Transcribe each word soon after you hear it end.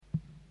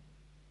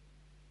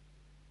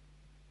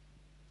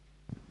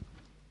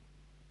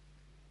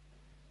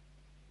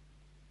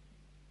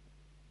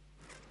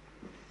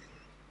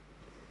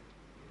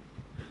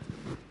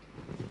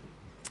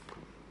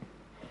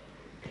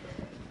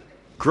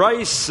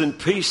Grace and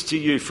peace to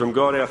you from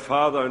God our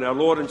Father and our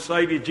Lord and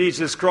Saviour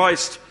Jesus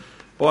Christ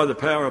by the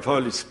power of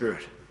Holy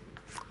Spirit.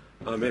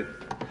 Amen.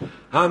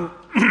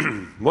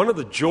 One of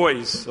the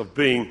joys of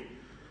being,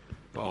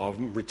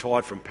 I'm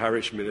retired from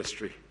parish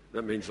ministry.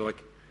 That means I'm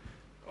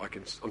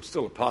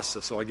still a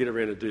pastor, so I get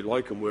around and do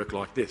locum work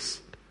like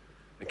this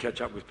and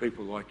catch up with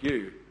people like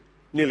you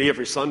nearly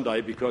every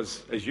Sunday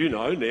because, as you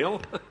know, Neil,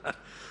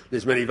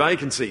 there's many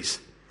vacancies.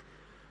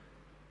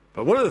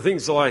 But one of the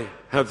things I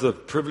have the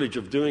privilege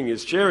of doing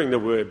is sharing the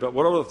word, but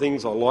one of the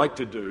things I like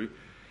to do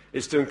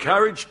is to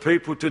encourage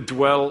people to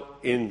dwell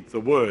in the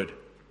word,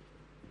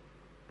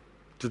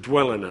 to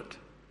dwell in it.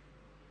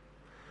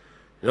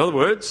 In other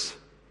words,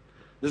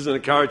 this is an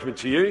encouragement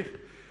to you.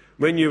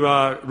 When you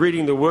are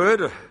reading the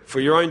word for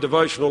your own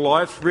devotional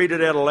life, read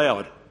it out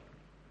aloud.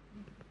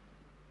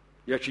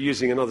 You're actually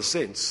using another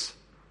sense.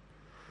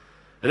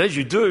 And as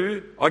you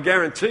do, I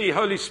guarantee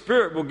Holy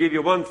Spirit will give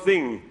you one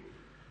thing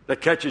that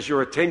catches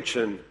your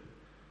attention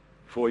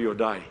for your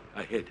day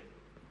ahead.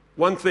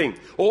 One thing.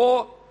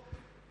 Or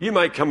you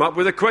may come up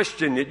with a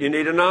question that you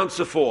need an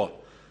answer for.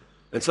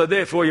 And so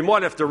therefore you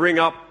might have to ring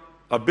up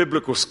a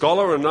biblical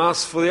scholar and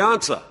ask for the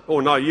answer.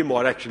 Or no, you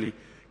might actually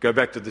go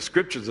back to the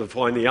scriptures and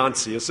find the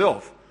answer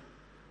yourself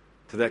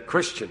to that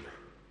question.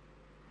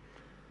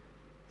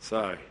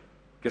 So,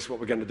 guess what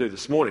we're going to do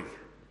this morning?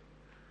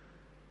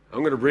 I'm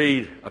going to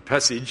read a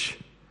passage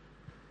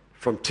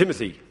from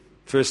Timothy,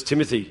 1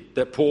 Timothy,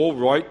 that Paul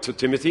wrote to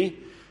Timothy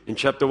in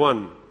chapter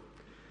 1.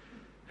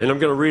 And I'm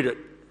going to read it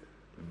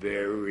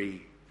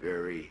very,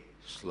 very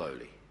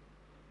slowly.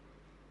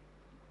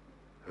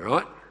 All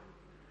right?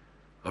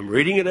 I'm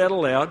reading it out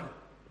aloud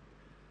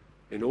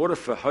in order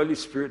for Holy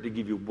Spirit to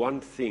give you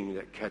one thing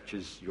that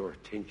catches your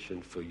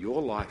attention for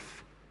your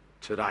life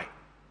today.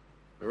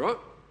 All right?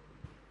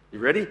 You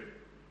ready?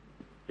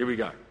 Here we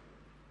go.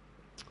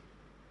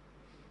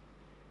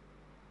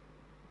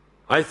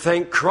 I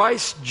thank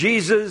Christ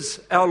Jesus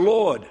our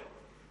Lord,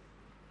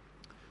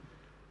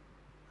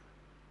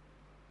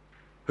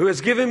 who has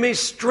given me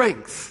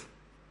strength,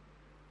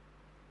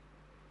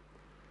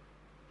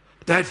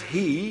 that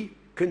he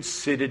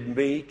considered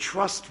me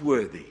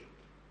trustworthy,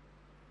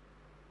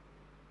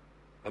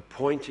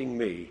 appointing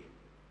me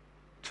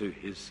to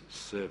his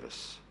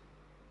service.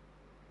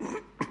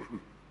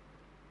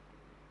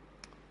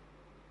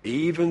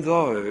 Even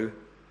though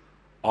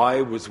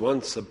I was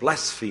once a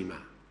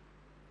blasphemer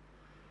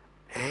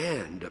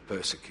and a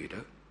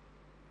persecutor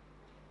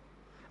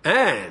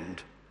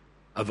and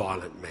a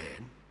violent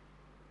man,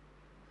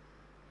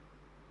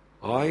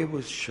 I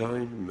was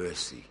shown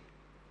mercy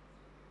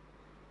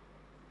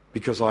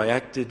because I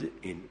acted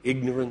in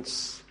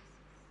ignorance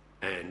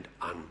and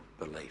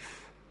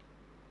unbelief.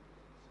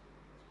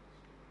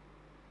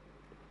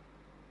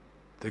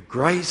 The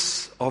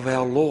grace of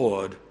our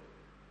Lord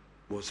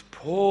was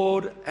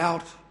poured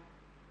out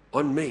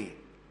on me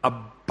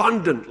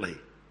abundantly,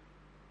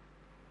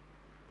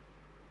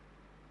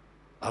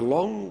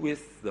 along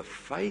with the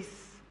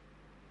faith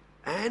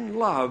and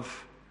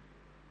love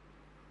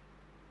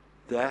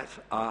that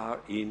are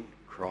in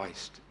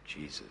Christ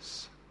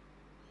Jesus.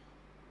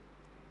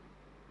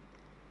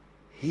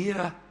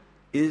 Here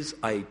is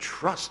a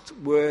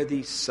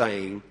trustworthy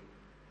saying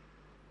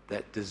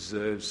that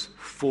deserves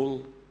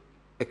full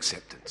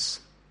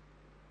acceptance.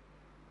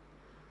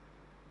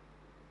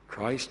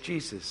 Christ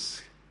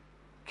Jesus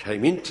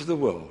came into the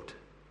world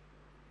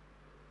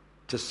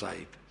to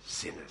save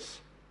sinners,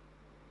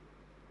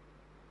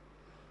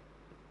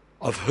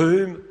 of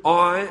whom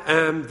I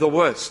am the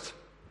worst.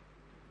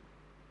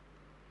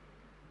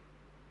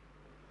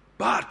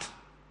 But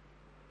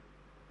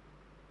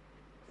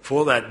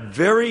for that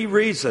very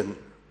reason,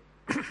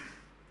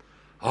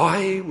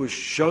 I was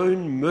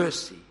shown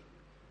mercy,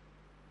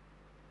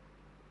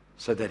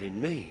 so that in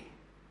me,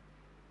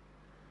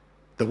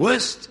 the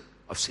worst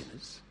of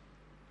sinners,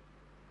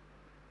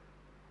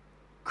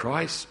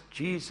 Christ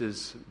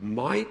Jesus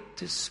might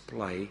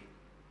display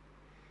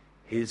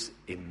his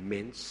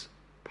immense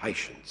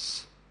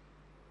patience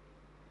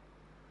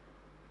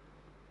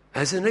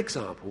as an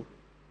example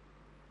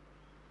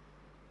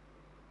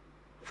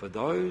for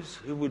those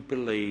who would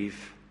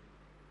believe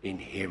in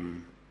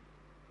him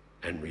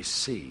and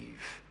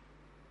receive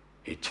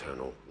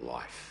eternal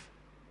life.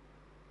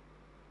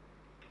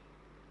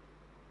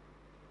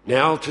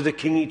 Now to the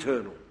King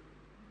eternal,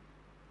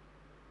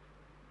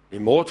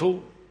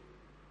 immortal,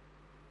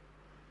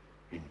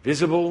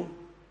 invisible,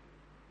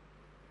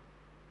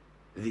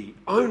 the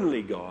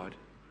only God,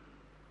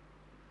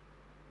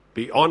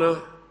 be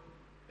honour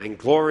and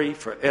glory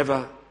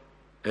forever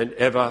and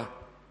ever.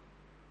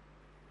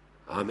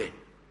 Amen.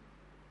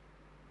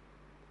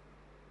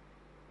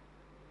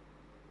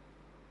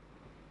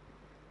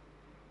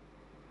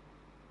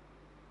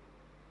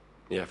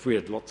 Now, if we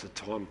had lots of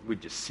time,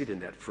 we'd just sit in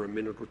that for a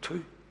minute or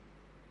two,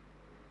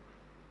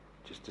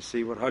 just to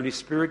see what Holy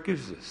Spirit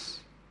gives us,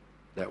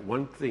 that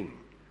one thing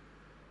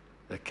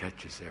that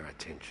catches our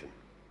attention.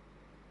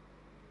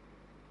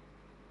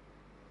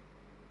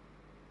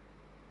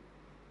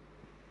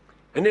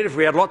 And then if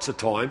we had lots of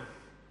time,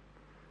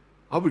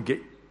 I would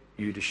get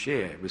you to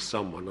share with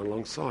someone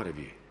alongside of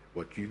you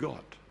what you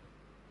got.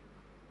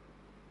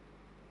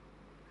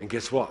 And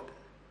guess what?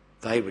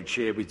 They would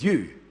share with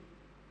you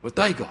what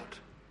they got.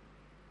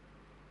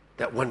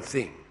 That one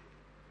thing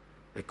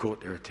that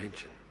caught their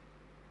attention.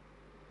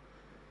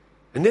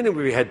 And then if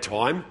we had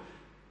time,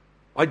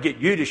 I'd get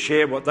you to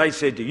share what they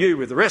said to you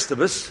with the rest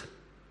of us.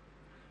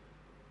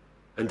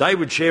 And they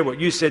would share what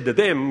you said to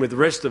them with the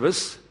rest of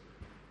us.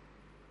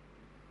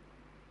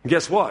 And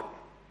guess what?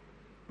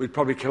 We'd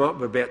probably come up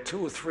with about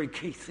 2 or 3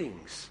 key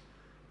things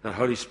that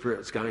Holy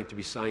Spirit's going to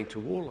be saying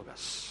to all of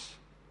us,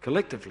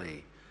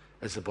 collectively,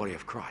 as the body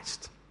of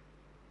Christ.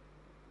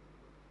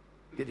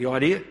 Get the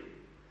idea?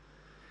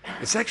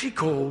 It's actually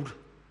called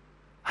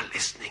a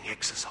listening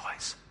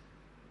exercise.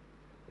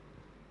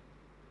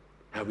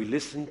 How we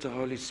listen to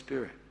Holy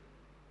Spirit.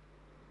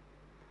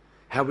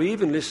 How we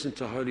even listen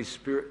to Holy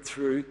Spirit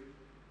through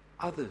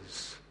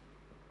others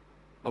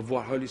of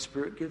what Holy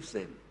Spirit gives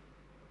them.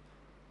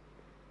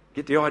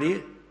 Get the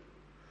idea?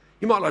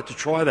 You might like to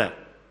try that.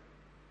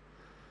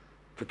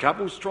 For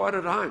couples, try it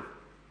at home.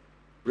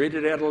 Read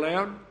it out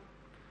aloud.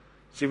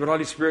 See what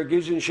Holy Spirit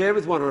gives you and share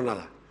with one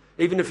another.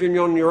 Even if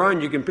you're on your own,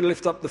 you can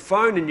lift up the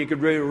phone and you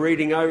can be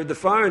reading over the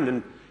phone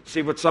and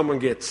see what someone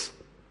gets.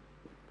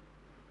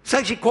 It's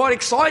actually quite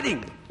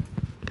exciting.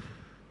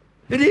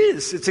 It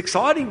is. It's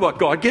exciting what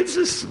God gives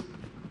us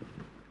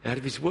out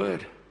of His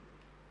Word.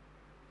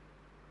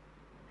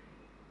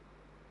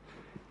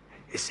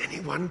 Is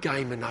anyone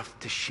game enough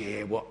to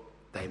share what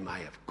they may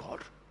have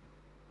got?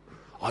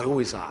 I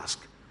always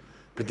ask.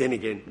 But then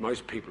again,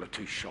 most people are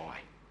too shy.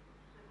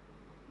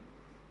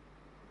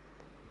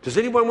 Does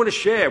anyone want to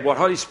share what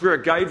Holy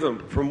Spirit gave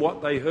them from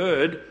what they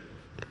heard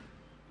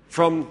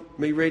from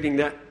me reading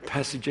that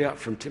passage out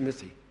from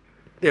Timothy?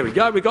 There we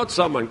go, we got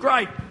someone.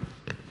 Great.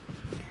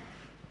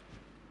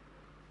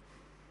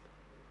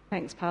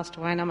 Thanks, Pastor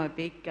Wayne. I'm a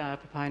big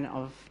proponent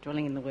of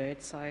dwelling in the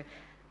Word. So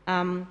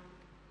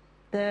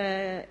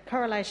the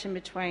correlation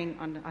between,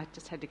 I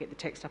just had to get the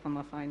text up on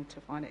my phone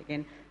to find it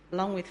again,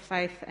 along with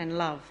faith and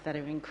love that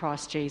are in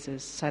Christ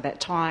Jesus. So that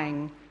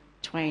tying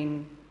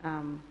between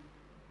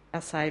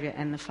our Saviour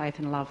and the faith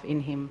and love in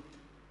Him,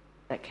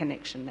 that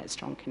connection, that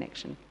strong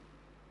connection.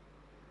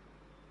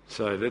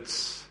 So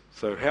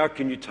how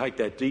can you take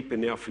that deeper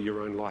now for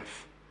your own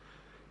life?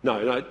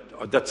 No,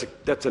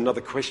 that's another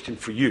question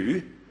for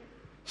you.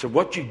 So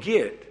what you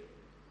get,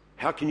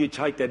 how can you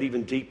take that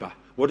even deeper?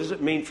 What does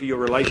it mean for your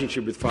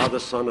relationship with Father,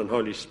 Son and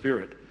Holy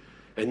Spirit?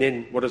 And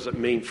then what does it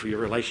mean for your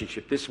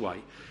relationship this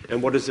way?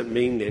 And what does it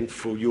mean then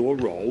for your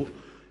role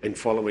in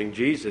following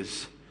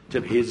Jesus,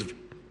 to His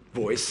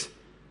voice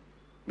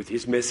with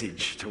His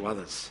message to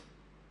others?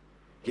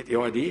 Get the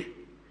idea?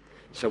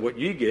 So what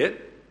you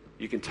get,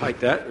 you can take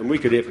that, and we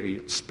could definitely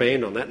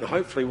expand on that, and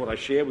hopefully what I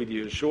share with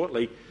you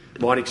shortly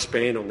might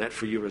expand on that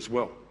for you as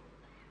well.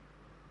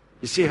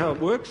 You see how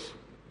it works?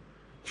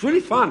 It's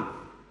really fun.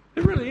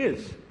 It really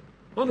is.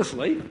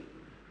 Honestly.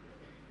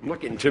 I'm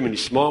not getting too many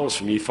smiles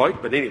from you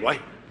folk, but anyway,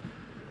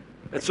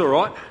 that's all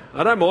right.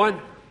 I don't mind.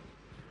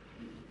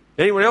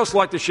 Anyone else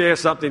like to share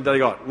something they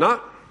got?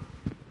 No?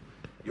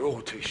 You're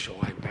all too shy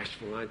and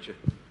bashful, aren't you?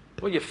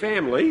 Well, your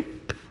family.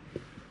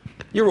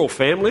 You're all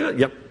family, aren't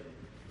you? Yep.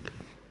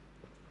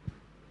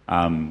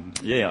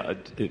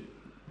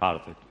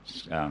 Part of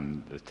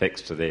the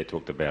text there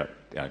talked about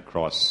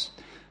Christ's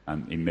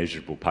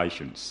immeasurable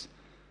patience,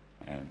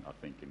 and I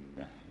think,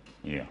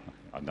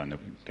 I don't know,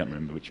 can't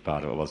remember which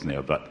part of it was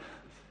now, but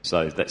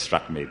so that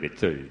struck me a bit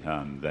too.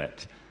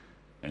 That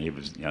he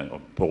was,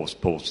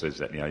 Paul says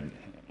that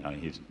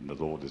the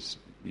Lord is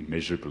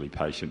immeasurably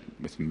patient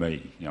with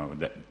me.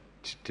 That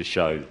to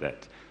show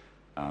that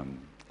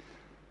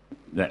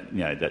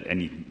that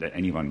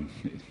anyone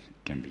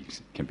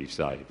can be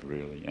saved,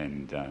 really,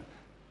 and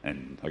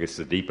I guess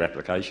the deeper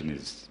application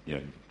is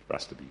for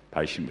us to be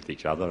patient with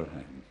each other,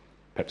 and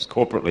perhaps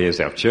corporately as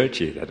our church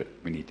here, that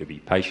we need to be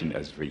patient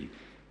as we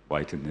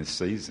wait in this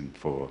season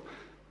for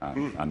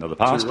another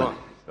pastor. Right.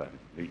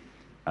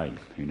 So,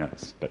 who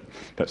knows? But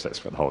perhaps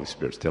that's what the Holy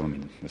Spirit's telling me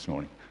this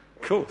morning.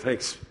 Cool,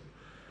 thanks.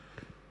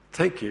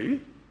 Thank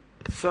you.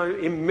 So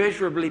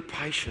immeasurably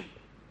patient.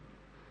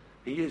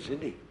 He is,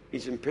 isn't he?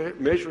 He's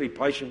immeasurably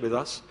patient with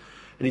us,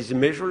 and He's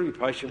immeasurably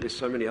patient with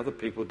so many other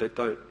people that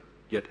don't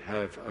yet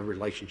have a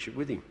relationship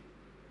with Him,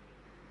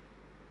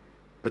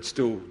 but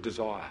still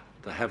desire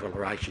to have a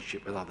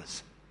relationship with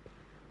others.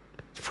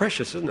 It's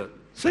precious, isn't it?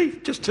 See,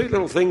 just 2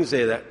 little things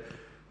there that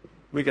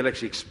we could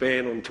actually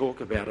expand on and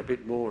talk about a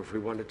bit more if we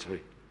wanted to.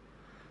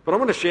 But I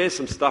want to share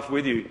some stuff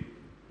with you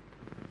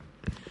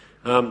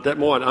that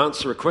might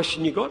answer a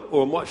question you got,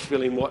 or might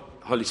fill in what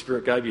Holy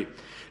Spirit gave you.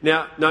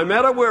 Now, no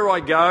matter where I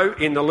go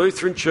in the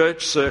Lutheran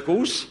church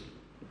circles,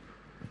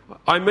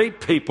 I meet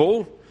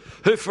people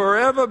who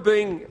forever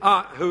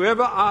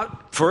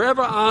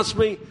ask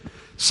me,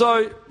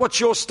 so what's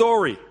your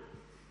story?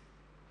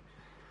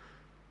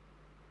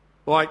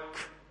 Like,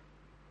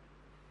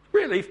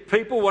 really,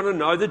 people want to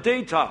know the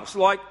details.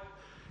 Like,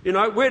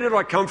 where did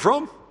I come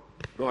from?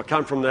 Well, I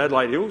come from the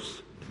Adelaide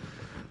Hills.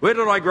 Where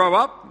did I grow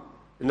up?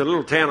 in the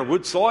little town of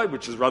Woodside,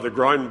 which has rather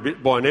grown a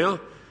bit by now.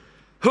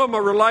 Who am I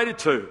related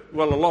to?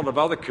 Well, a lot of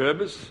other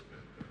Kerbers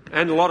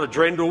and a lot of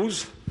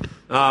Drendels.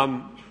 Has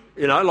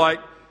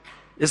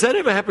that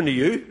ever happened to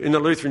you in the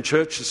Lutheran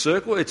Church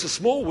circle? It's a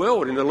small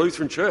world in the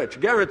Lutheran Church,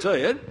 I guarantee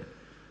it.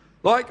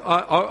 Like,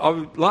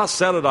 last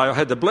Saturday I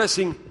had the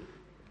blessing,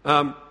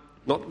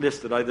 not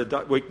yesterday,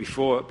 the week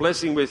before, a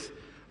blessing with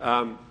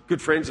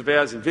good friends of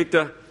ours in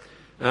Victor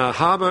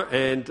Harbour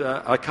and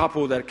a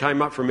couple that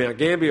came up from Mount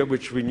Gambier,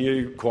 which we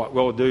knew quite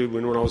well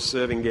when I was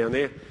serving down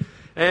there.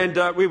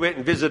 And we went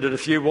and visited a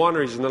few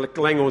wineries in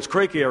the Langhorns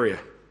Creek area.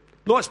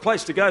 Nice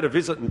place to go to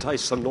visit and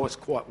taste some nice,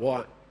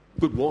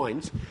 good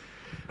wines.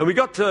 And we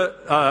got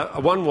to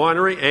one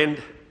winery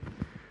and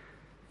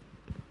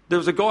there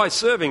was a guy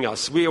serving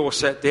us. We all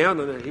sat down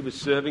and he was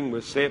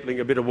sampling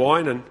a bit of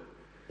wine, and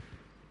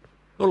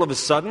all of a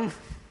sudden,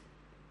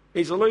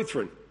 he's a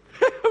Lutheran.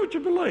 How would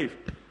you believe?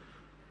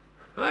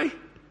 Hey?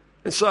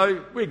 And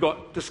so we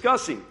got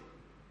discussing.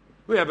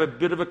 We have a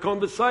bit of a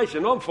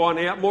conversation. I'm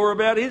finding out more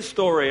about his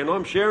story and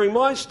I'm sharing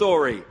my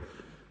story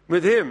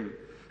with him.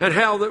 And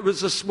how it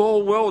was a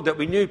small world, that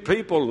we knew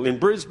people in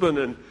Brisbane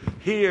and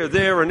here,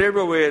 there and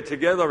everywhere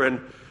together. And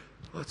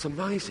it's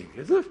amazing,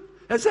 isn't it?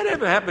 Has that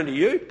ever happened to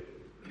you?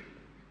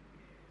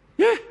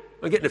 Yeah,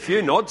 I'm getting a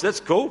few nods. That's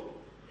cool.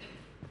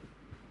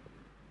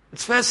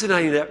 It's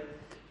fascinating that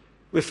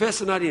we're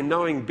fascinated in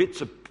knowing bits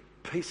of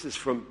pieces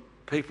from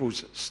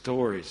people's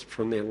stories,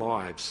 from their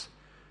lives.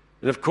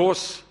 And of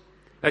course,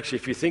 actually,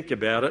 if you think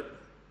about it,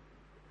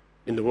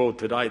 in the world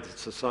today,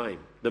 it's the same.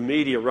 The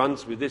media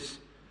runs with this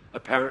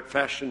apparent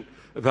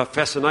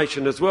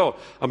fascination as well.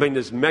 I mean,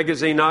 there's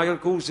magazine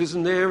articles,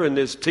 isn't there? And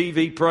there's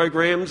TV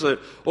programs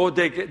all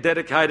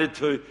dedicated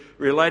to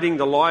relating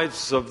the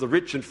lives of the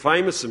rich and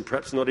famous, and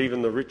perhaps not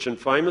even the rich and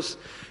famous.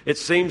 It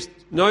seems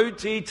no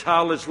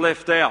detail is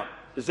left out.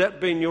 Has that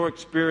been your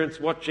experience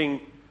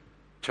watching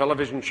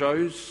television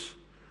shows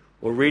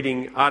or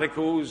reading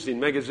articles in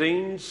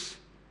magazines?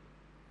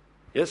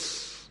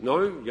 Yes?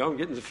 No? Yeah, I'm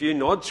getting a few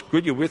nods.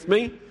 Good, you're with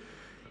me?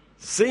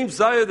 Seems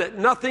though that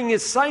nothing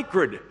is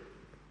sacred.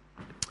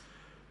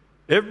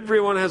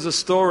 Everyone has a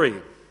story.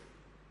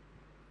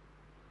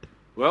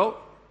 Well,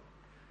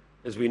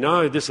 as we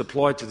know, this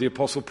applied to the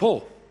Apostle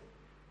Paul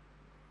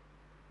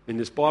in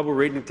this Bible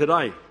reading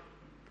today.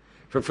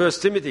 From 1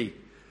 Timothy,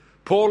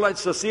 Paul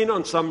lets us in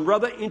on some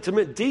rather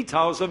intimate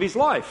details of his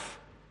life.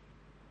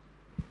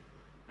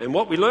 And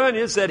what we learn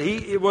is that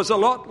it was a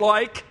lot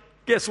like,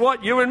 guess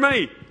what, you and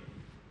me.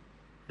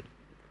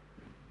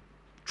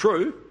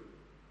 True.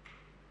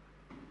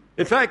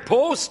 In fact,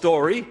 Paul's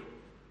story,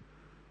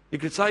 you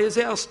could say, is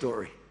our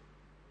story.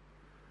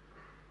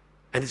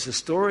 And it's a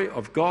story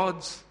of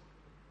God's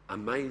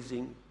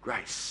amazing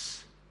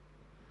grace.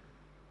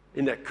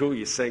 Isn't that cool?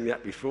 You sang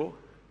that before.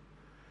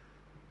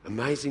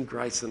 Amazing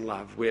grace and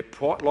love. Where,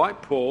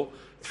 like Paul,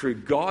 through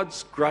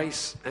God's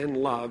grace and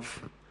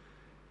love,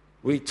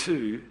 we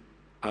too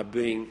are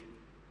being,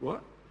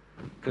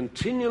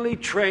 continually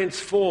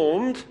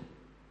transformed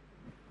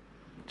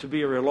to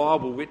be a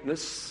reliable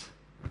witness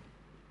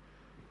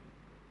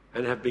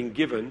and have been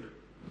given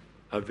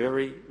a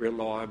very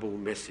reliable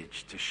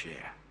message to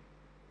share.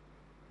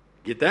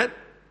 Get that?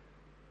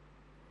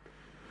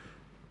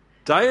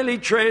 Daily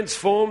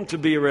transformed to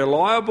be a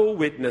reliable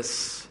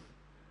witness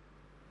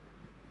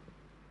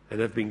and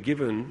have been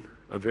given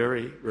a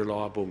very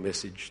reliable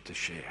message to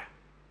share.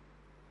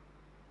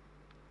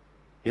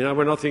 You know,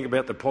 when I think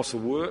about the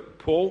Apostle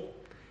Paul,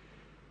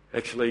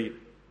 actually,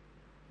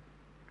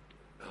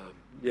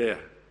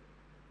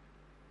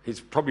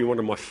 he's probably one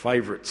of my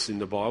favourites in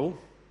the Bible,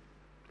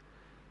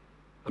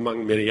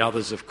 among many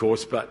others, of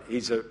course, but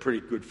he's a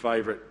pretty good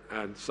favourite,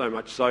 and so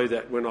much so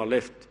that when I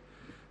left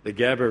the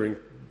Gabba in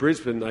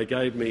Brisbane, they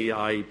gave me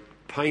a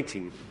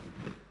painting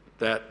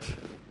that,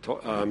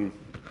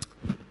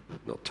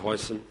 not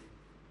Tyson,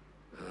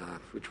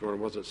 which one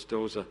was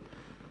it?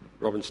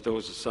 Robin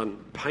Stills'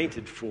 son,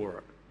 painted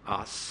for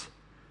us,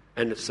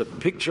 and it's a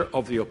picture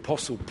of the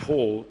Apostle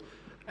Paul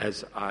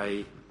as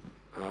a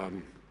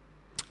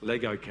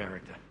Lego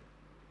character.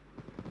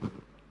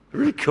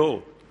 Really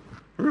cool.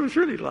 It was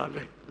really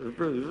lovely. It was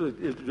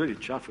really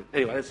chuffing.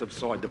 Anyway, that's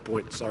beside the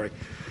point, sorry.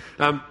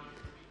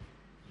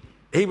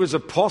 He was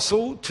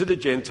apostle to the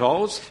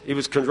Gentiles. He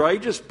was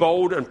courageous,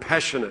 bold and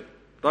passionate.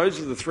 Those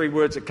are the three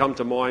words that come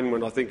to mind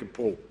when I think of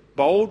Paul.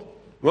 Bold,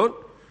 what?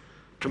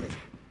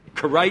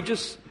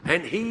 Courageous,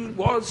 and he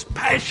was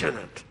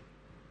passionate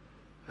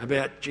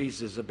about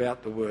Jesus,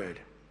 about the Word.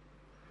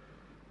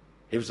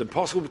 He was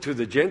apostle to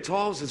the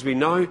Gentiles, as we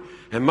know,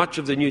 and much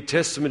of the New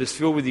Testament is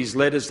filled with his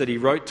letters that he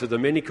wrote to the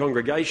many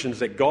congregations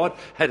that God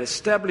had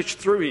established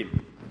through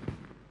him,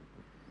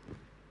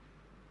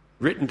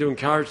 written to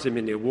encourage them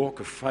in their walk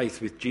of faith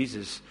with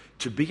Jesus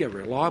to be a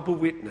reliable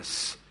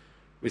witness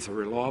with a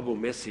reliable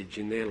message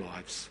in their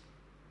lives.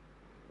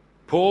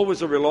 Paul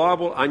was a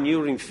reliable,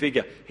 unyielding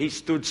figure. He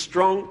stood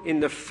strong in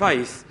the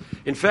faith.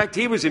 In fact,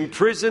 he was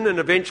imprisoned and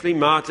eventually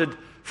martyred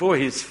for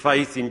his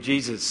faith in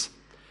Jesus.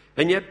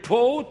 And yet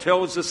Paul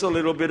tells us a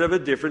little bit of a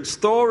different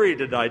story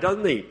today,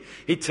 doesn't he?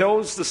 He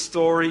tells the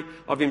story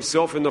of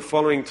himself in the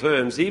following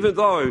terms. Even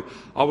though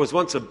I was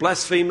once a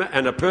blasphemer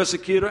and a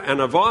persecutor and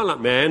a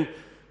violent man,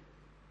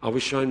 I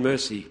was shown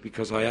mercy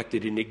because I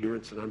acted in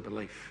ignorance and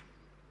unbelief.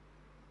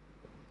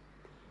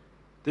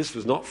 This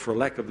was not for a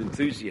lack of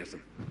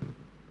enthusiasm.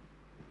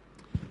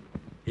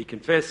 He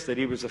confessed that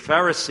he was a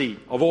Pharisee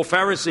of all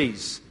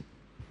Pharisees,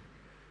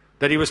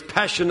 that he was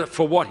passionate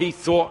for what he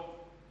thought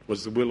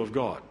was the will of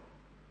God.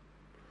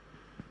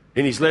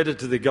 In his letter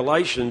to the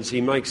Galatians,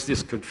 he makes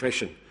this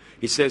confession.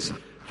 He says,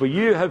 "For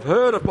you have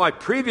heard of my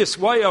previous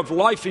way of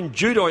life in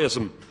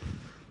Judaism,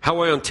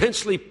 how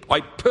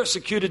I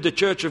persecuted the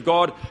church of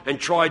God and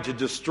tried to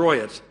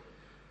destroy it.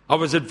 I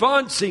was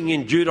advancing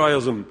in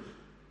Judaism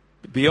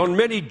beyond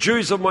many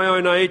Jews of my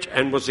own age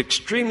and was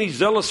extremely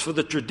zealous for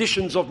the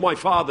traditions of my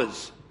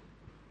fathers."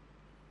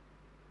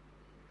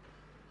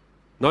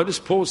 Notice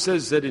Paul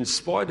says that in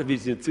spite of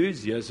his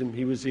enthusiasm,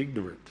 he was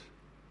ignorant.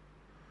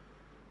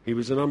 He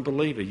was an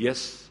unbeliever.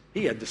 Yes,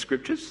 he had the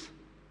scriptures.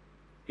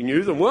 He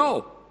knew them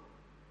well.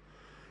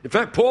 In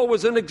fact, Paul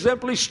was an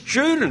exemplary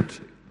student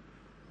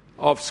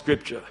of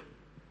scripture.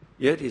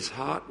 Yet his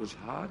heart was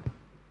hard.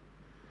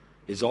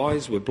 His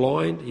eyes were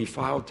blind. He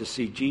failed to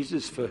see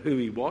Jesus for who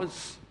he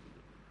was.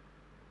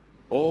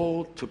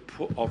 All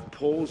of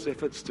Paul's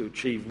efforts to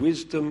achieve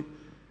wisdom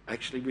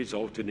actually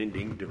resulted in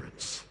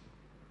ignorance.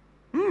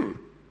 Do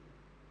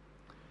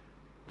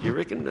you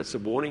reckon that's a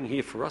warning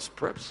here for us,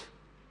 perhaps?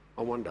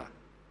 I wonder.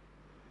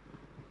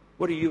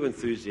 What are you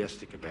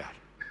enthusiastic about?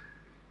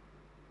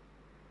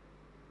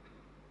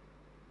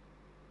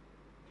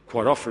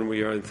 Quite often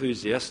we are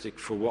enthusiastic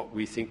for what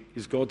we think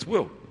is God's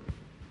will.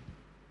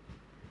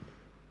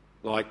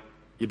 Like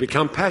you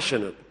become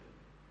passionate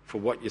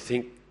for what you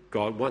think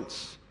God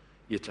wants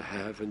you to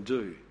have and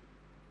do.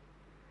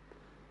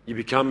 You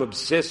become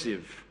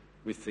obsessive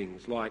with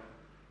things like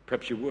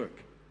perhaps your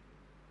work,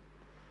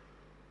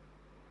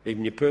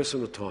 even your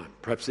personal time,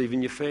 perhaps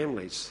even your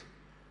families.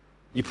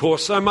 You pour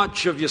so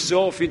much of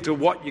yourself into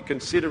what you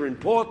consider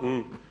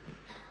important,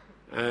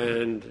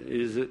 and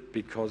is it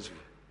because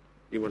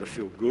you want to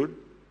feel good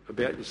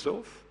about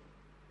yourself?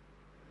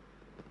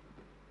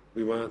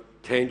 We want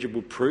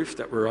tangible proof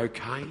that we're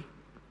okay,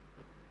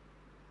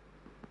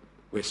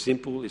 where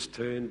simple is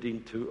turned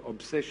into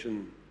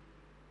obsession,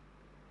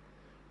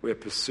 where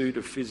pursuit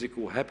of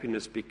physical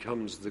happiness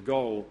becomes the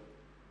goal,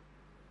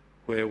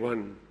 where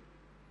one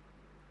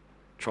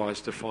tries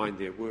to find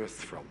their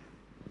worth from.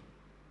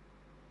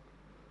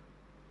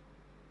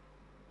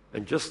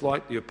 And just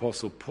like the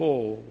Apostle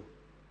Paul,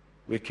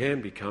 we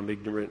can become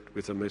ignorant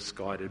with a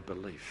misguided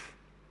belief.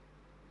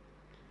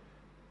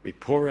 We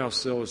pour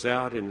ourselves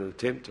out in an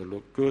attempt to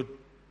look good,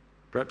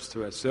 perhaps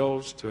to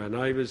ourselves, to our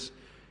neighbours,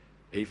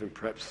 even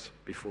perhaps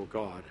before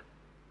God.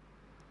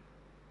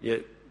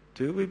 Yet,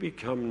 do we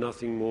become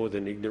nothing more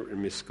than ignorant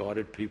and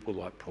misguided people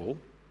like Paul?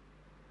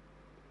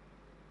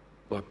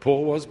 Like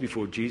Paul was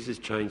before Jesus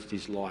changed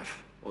his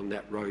life on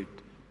that road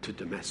to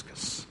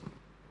Damascus.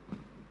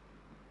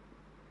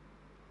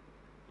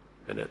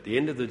 And at the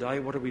end of the day,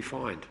 what do we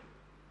find?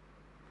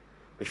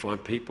 We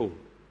find people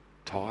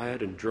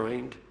tired and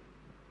drained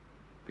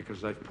because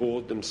they've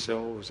poured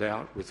themselves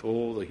out with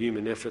all the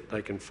human effort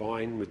they can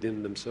find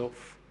within themselves.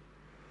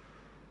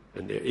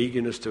 And their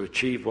eagerness to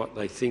achieve what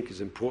they think is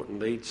important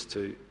leads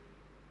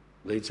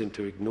them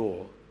to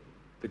ignore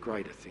the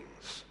greater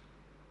things,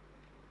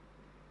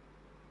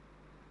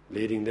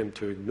 leading them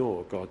to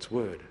ignore God's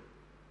word,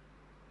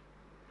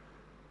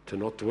 to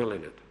not dwell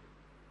in it,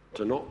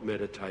 to not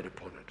meditate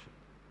upon it,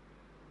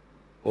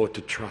 or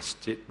to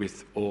trust it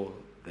with all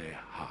their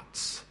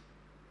hearts.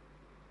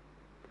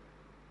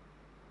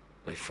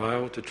 They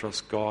fail to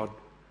trust God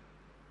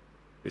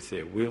with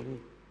their will,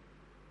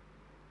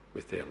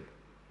 with their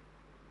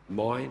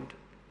mind,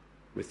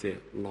 with their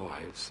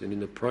lives, and in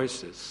the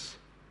process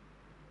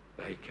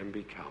they can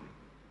become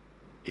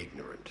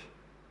ignorant.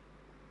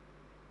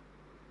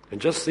 And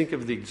just think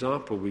of the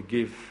example we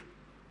give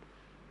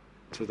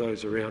to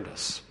those around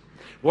us.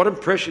 What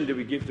impression do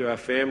we give to our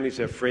families,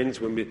 our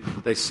friends, when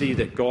they see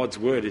that God's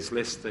word is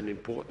less than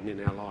important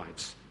in our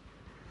lives?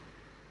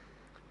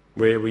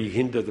 Where we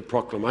hinder the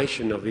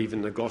proclamation of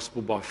even the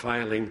gospel by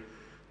failing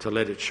to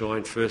let it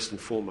shine first and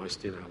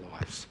foremost in our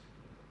lives.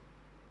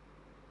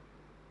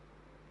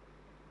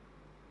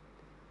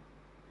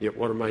 Yet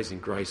what amazing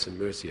grace and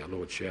mercy our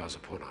Lord showers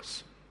upon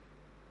us.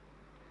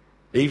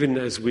 Even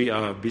as we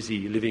are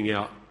busy living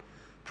out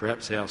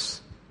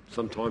perhaps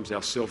sometimes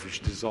our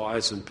selfish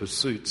desires and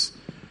pursuits,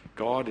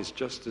 God is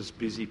just as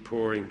busy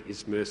pouring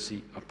his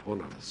mercy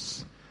upon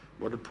us.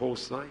 What did Paul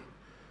say?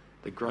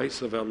 The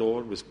grace of our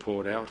Lord was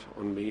poured out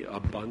on me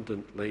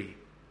abundantly,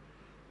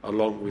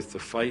 along with the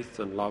faith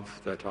and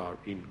love that are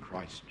in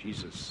Christ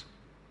Jesus.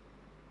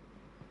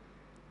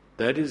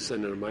 That is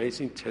an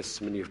amazing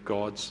testimony of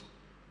God's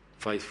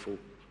faithful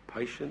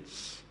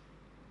patience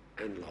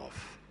and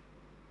love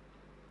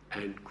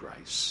and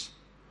grace.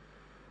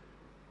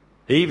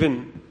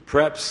 Even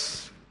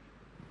perhaps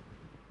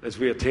as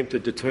we are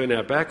tempted to turn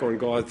our back on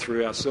God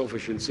through our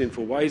selfish and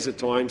sinful ways at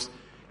times,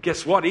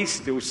 guess what? He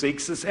still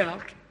seeks us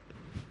out.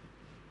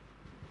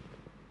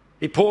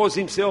 He pours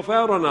himself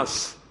out on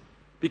us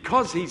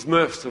because he's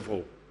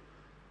merciful.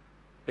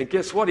 And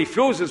guess what? He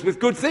fills us with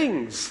good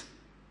things.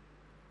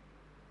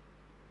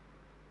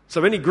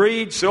 So any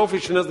greed,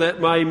 selfishness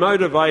that may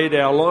motivate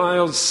our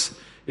lives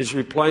is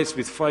replaced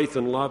with faith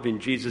and love in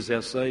Jesus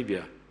our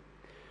Saviour.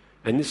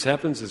 And this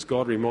happens as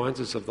God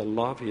reminds us of the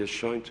love he has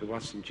shown to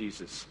us in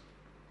Jesus,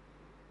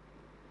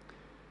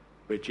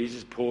 where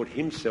Jesus poured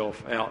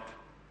himself out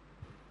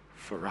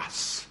for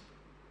us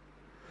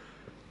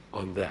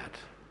on that,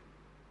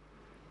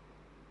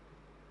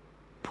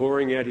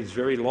 pouring out his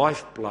very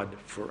lifeblood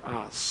for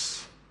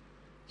us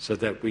so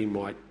that we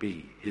might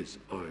be his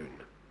own.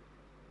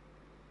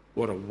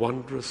 What a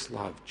wondrous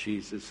love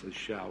Jesus has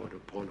showered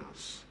upon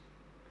us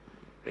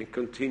and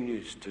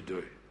continues to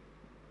do.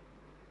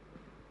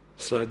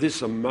 So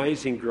this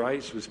amazing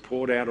grace was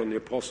poured out on the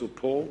Apostle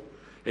Paul.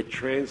 It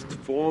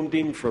transformed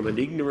him from an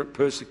ignorant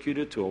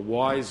persecutor to a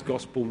wise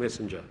gospel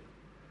messenger.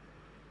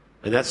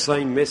 And that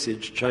same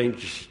message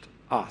changed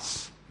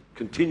us,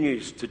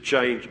 continues to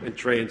change and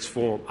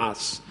transform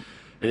us.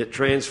 And it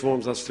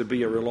transforms us to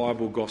be a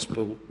reliable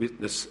gospel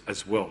witness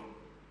as well.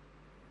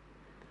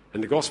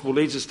 And the gospel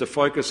leads us to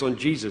focus on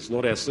Jesus,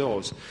 not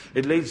ourselves.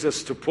 It leads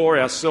us to pour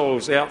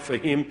ourselves out for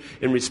him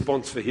in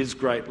response for his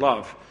great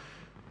love.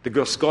 The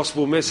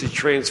gospel message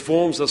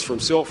transforms us from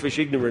selfish,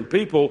 ignorant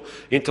people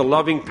into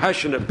loving,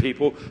 passionate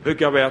people who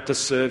go out to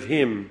serve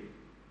him.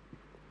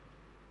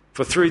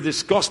 For through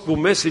this gospel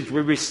message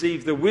we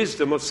receive the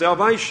wisdom of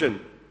salvation,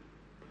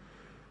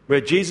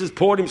 where Jesus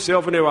poured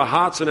himself into our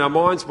hearts and our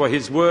minds by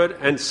his word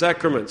and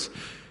sacraments.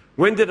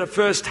 When did it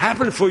first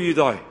happen for you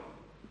though?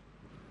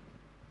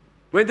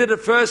 When did it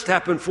first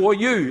happen for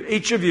you,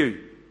 each of you,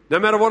 no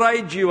matter what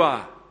age you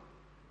are?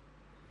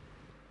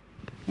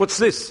 What's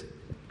this?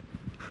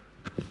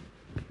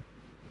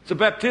 It's a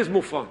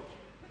baptismal font.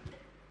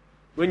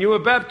 When you were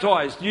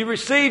baptised, you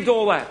received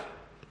all that.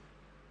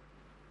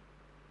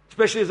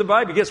 Especially as a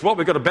baby. Guess what?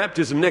 We've got a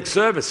baptism next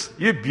service.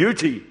 You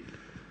beauty.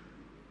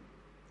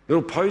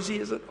 Little Posy,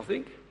 is it, I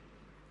think?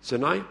 It's her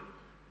name.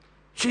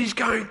 She's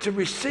going to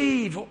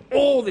receive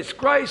all this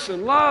grace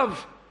and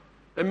love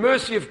and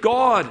mercy of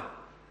God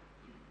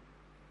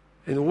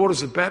in the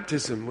waters of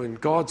baptism, when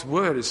God's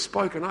word is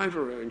spoken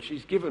over her and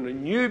she's given a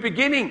new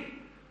beginning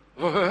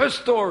of her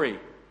story.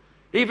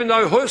 Even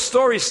though her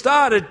story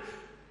started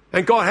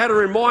and God had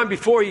her in mind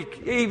before he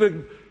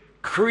even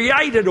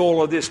created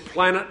all of this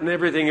planet and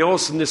everything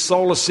else and this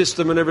solar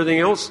system and everything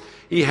else,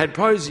 he had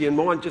Posy in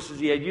mind just as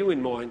he had you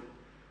in mind.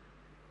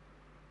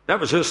 That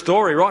was her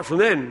story right from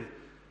then.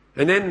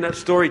 And then that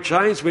story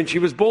changed when she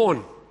was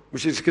born, when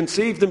she was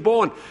conceived and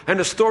born. And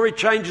the story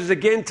changes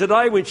again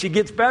today when she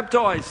gets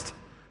baptised.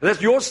 And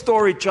that's your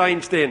story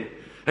changed then.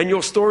 And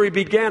your story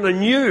began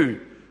anew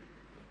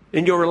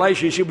in your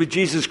relationship with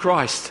Jesus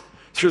Christ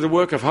through the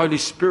work of Holy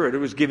Spirit who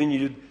was given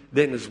you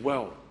then as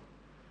well.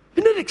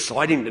 Isn't it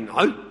exciting to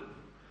know?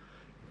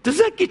 Does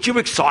that get you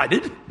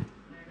excited?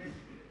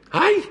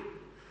 Hey?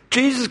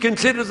 Jesus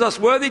considers us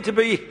worthy to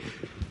be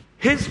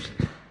his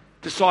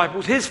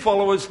disciples, his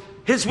followers,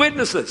 his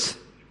witnesses.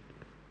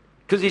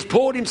 Because he's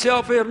poured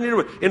himself out into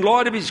it. In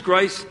light of his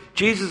grace,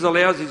 Jesus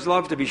allows his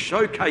love to be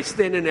showcased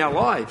then in our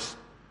lives,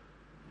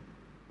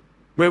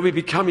 where we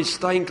become his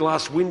stained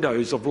glass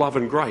windows of love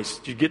and grace.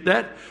 Do you get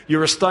that?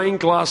 You're a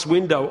stained glass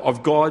window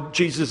of God,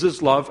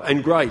 Jesus' love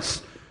and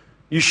grace.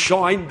 You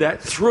shine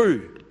that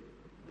through.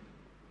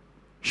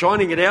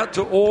 Shining it out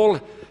to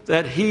all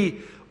that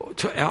he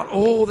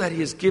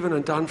has given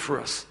and done for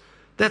us.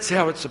 That's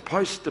how it's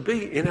supposed to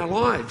be in our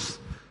lives.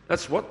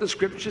 That's what the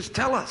scriptures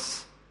tell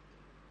us.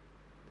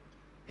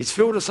 He's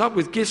filled us up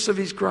with gifts of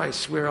his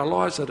grace, where our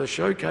lives are to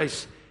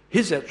showcase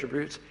his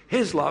attributes,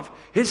 his love,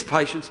 his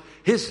patience,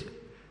 his...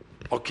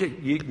 Okay,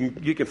 you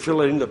can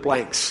fill it in the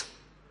blanks.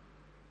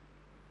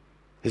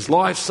 His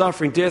life,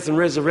 suffering, death and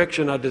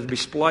resurrection are to be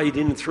displayed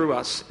in and through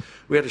us.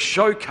 We are to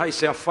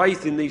showcase our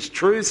faith in these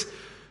truths,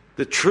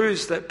 the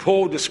truths that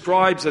Paul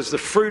describes as the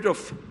fruit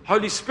of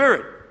Holy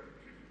Spirit.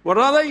 What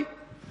are they?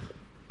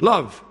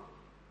 Love,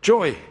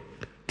 joy,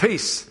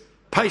 peace,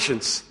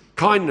 patience,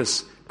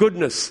 kindness,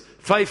 goodness,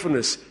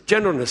 faithfulness,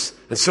 gentleness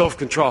and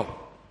self-control.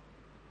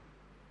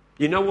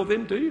 You know all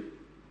them, do you?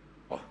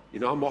 Oh, you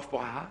know I'm off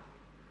by heart.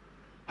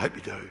 I hope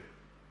you do.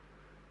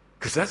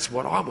 Because that's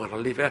what I want to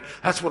live out.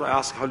 That's what I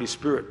ask Holy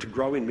Spirit to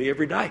grow in me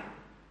every day.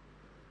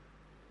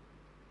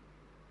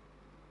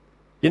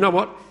 You know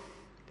what?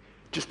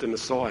 Just an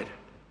aside.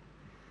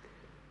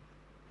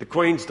 The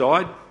Queen's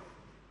died.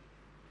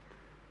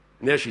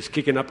 Now she's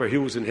kicking up her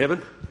heels in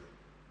heaven.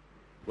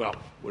 Well,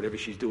 whatever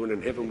she's doing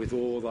in heaven with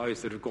all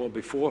those that have gone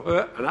before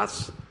her and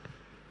us.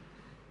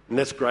 And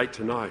that's great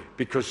to know,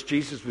 because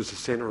Jesus was the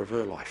centre of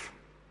her life.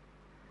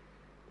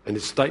 And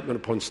there's statement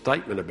upon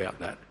statement about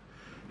that.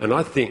 And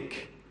I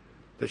think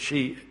that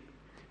she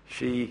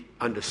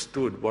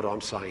understood what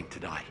I'm saying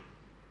today,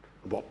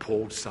 what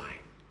Paul's saying.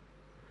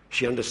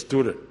 She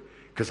understood it,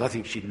 because I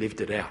think she lived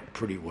it out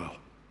pretty well.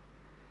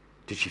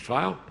 Did she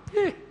fail?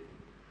 Yeah.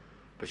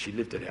 But she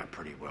lived it out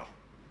pretty well.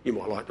 You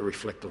might like to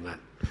reflect on that.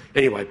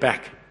 Anyway,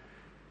 back.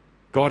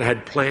 God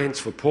had plans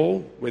for Paul,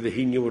 whether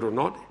he knew it or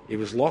not. He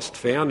was lost,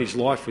 found, his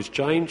life was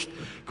changed.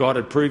 God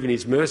had proven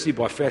his mercy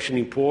by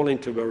fashioning Paul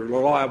into a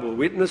reliable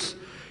witness.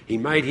 He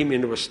made him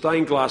into a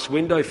stained glass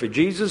window for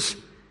Jesus.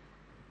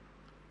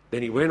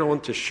 Then he went on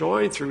to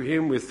shine through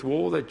him with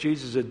all that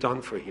Jesus had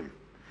done for him.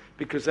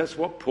 Because that's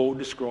what Paul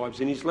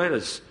describes in his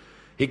letters.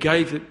 He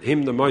gave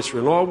him the most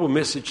reliable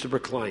message to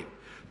proclaim.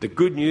 The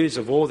good news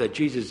of all that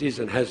Jesus is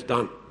and has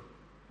done.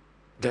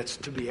 That's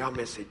to be our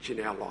message in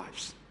our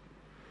lives.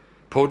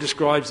 Paul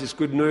describes this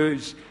good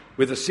news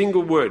with a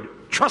single word,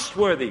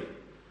 trustworthy.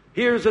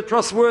 Here is a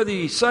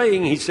trustworthy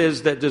saying, he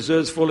says, that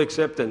deserves full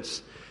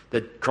acceptance.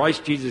 That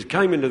Christ Jesus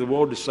came into the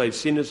world to save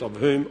sinners, of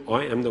whom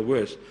I am the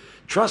worst.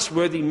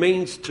 Trustworthy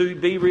means to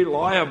be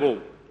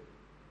reliable.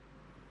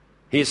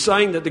 He is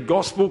saying that the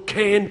gospel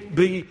can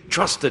be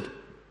trusted.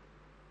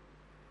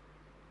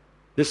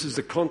 This is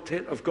the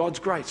content of God's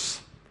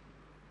grace,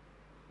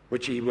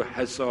 which he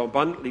has so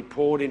abundantly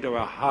poured into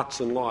our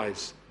hearts and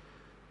lives.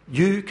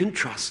 You can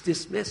trust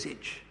this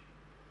message.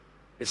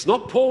 It's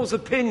not Paul's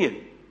opinion.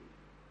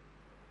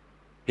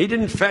 He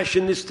didn't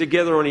fashion this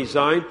together on his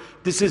own.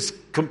 This is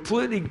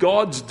completely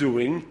God's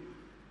doing,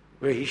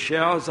 where he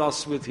showers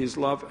us with his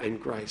love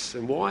and grace.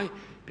 And why?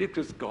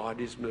 Because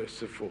God is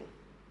merciful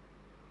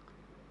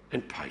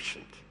and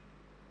patient.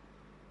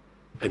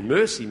 And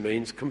mercy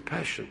means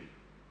compassion.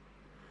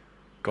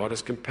 God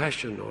has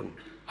compassion on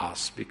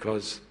us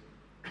because,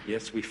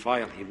 yes, we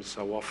fail him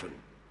so often.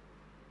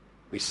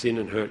 We sin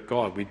and hurt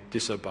God. We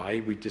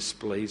disobey, we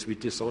displease, we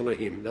dishonour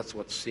him. That's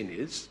what sin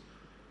is,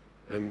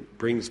 and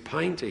brings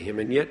pain to him.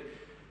 And yet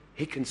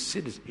he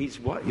considers, he's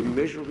what?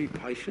 Immeasurably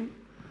patient,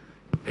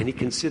 and he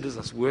considers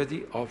us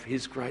worthy of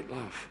his great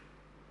love.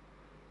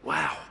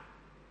 Wow.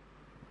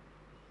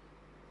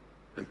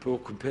 And Paul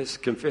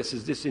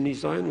confesses this in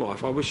his own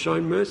life. I was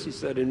shown mercy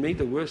so that in me,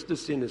 the worst of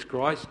sinners,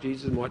 Christ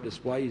Jesus might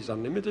display his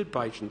unlimited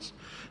patience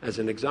as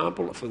an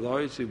example for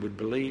those who would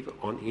believe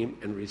on him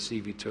and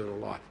receive eternal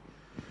life.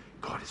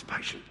 God is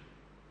patient.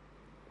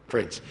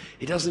 Friends,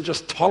 he doesn't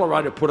just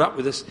tolerate or put up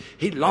with us.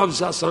 He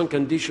loves us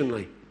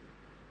unconditionally.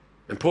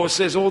 And Paul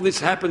says all this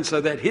happened so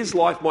that his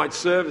life might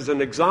serve as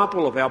an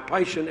example of how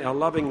patient, our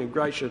loving and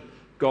gracious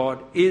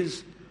God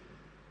is,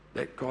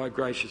 that God,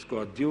 gracious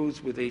God,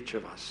 deals with each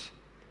of us.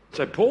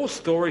 So Paul's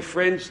story,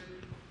 friends,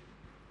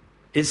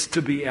 is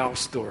to be our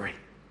story.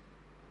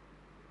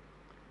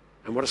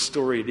 And what a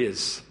story it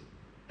is.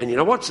 And you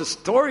know what's a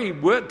story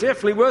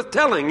definitely worth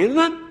telling, isn't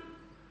it?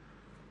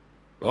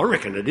 Well, I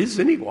reckon it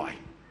is anyway.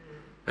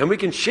 And we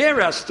can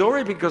share our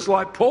story because,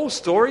 like Paul's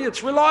story,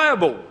 it's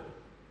reliable.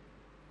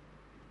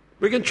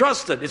 We can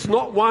trust it. It's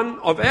not one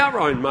of our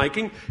own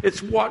making.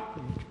 It's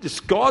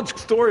God's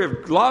story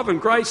of love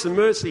and grace and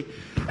mercy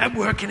at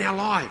work in our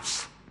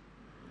lives.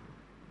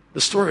 The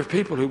story of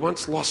people who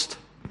once lost,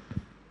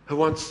 who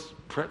once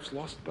perhaps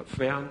lost but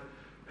found,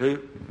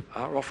 who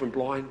are often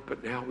blind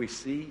but now we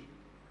see.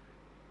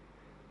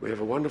 We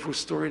have a wonderful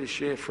story to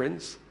share,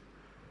 friends.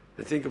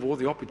 And think of all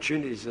the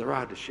opportunities there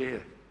are to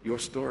share your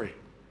story.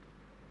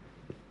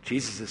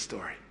 Jesus'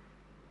 story.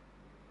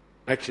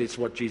 Actually, it's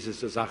what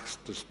Jesus has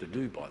asked us to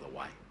do, by the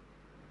way.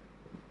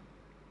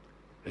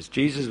 As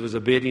Jesus was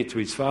obedient to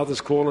his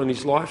Father's call on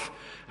his life,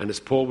 and as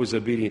Paul was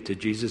obedient to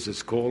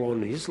Jesus' call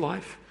on his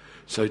life,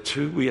 so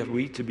too we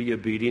are to be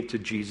obedient to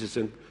Jesus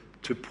and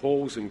to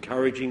Paul's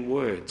encouraging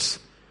words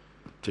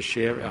to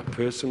share our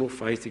personal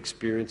faith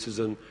experiences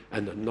and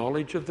the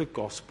knowledge of the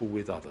gospel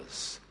with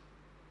others.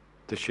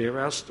 To share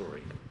our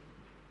story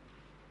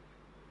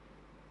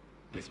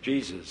with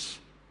Jesus,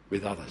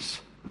 with others.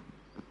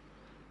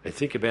 And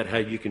think about how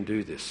you can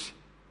do this.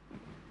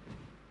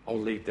 I'll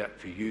leave that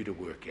for you to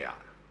work out.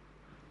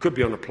 Could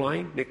be on a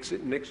plane,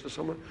 sitting next to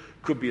someone.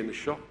 Could be in the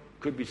shop.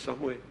 Could be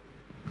somewhere.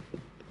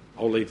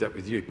 I'll leave that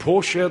with you.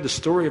 Paul shared the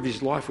story of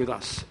his life with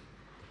us.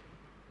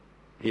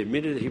 He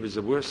admitted he was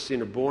the worst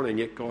sinner born, and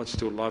yet God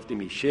still loved him.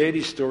 He shared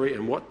his story,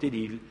 and what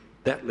did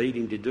that lead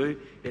him to do?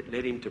 It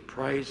led him to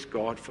praise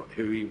God for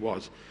who he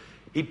was.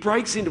 He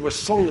breaks into a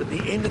song at the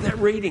end of that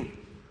reading.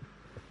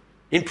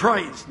 In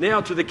praise,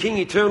 now to the King,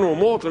 eternal,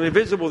 immortal, and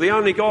invisible, the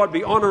only God,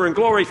 be honour and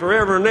glory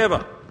forever and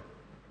ever.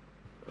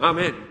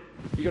 Amen.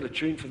 You got a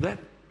tune for that?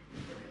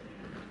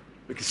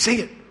 We can sing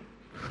it.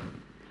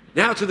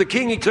 Now to the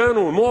King,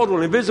 eternal, immortal,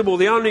 and invisible,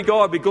 the only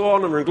God, be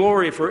honour and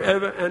glory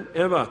forever and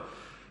ever.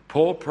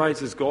 Paul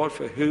praises God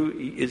for who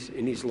he is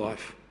in his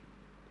life.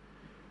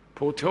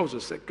 Paul tells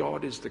us that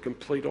God is the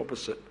complete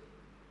opposite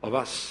of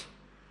us.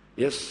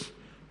 Yes,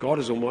 God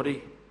is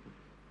almighty,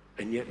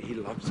 and yet he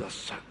loves us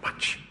so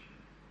much.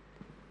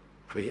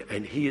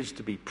 And he is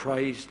to be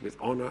praised with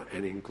honour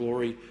and in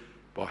glory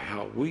by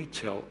how we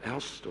tell our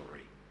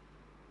story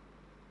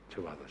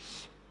to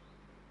others.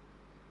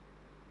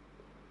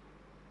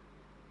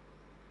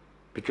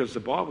 Because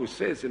the Bible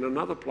says in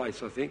another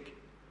place, I think,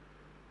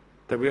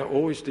 that we are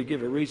always to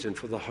give a reason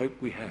for the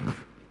hope we have.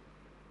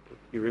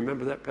 You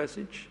remember that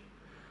passage?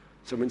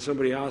 So when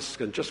somebody asks,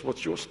 and just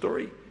what's your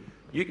story?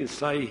 You can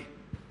say,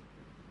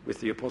 with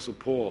the Apostle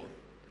Paul.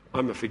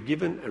 I'm a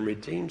forgiven and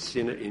redeemed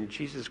sinner in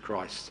Jesus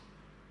Christ.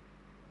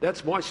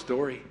 That's my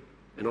story,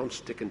 and I'm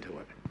sticking to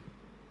it.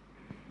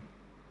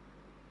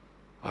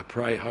 I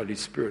pray Holy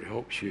Spirit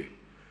helps you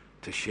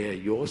to share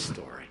your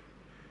story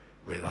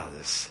with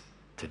others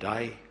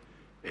today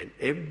and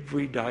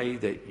every day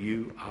that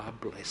you are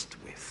blessed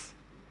with,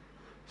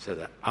 so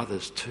that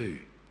others too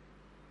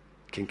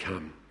can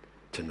come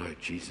to know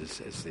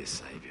Jesus as their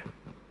Saviour.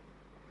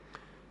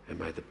 And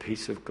may the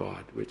peace of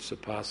God, which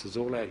surpasses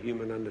all our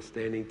human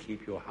understanding,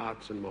 keep your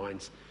hearts and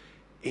minds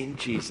in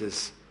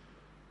Jesus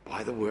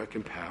by the work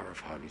and power of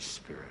Holy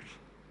Spirit.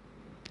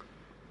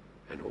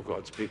 And all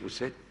God's people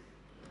said,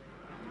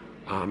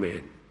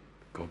 Amen.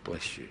 God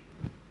bless you.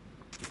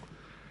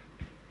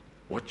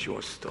 What's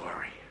your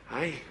story,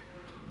 eh?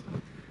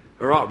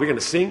 All right, we're going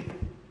to sing.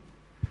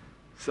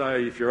 So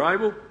if you're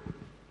able,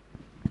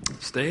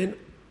 stand,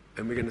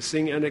 and we're going to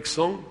sing our next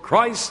song,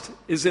 Christ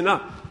is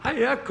Enough.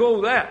 Hey, how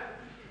cool that?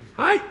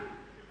 Hey?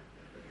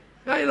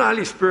 Ain't the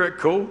Holy Spirit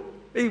cool?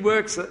 He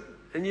works it,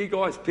 and you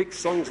guys pick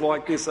songs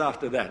like this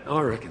after that.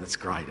 I reckon it's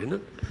great, isn't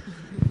it?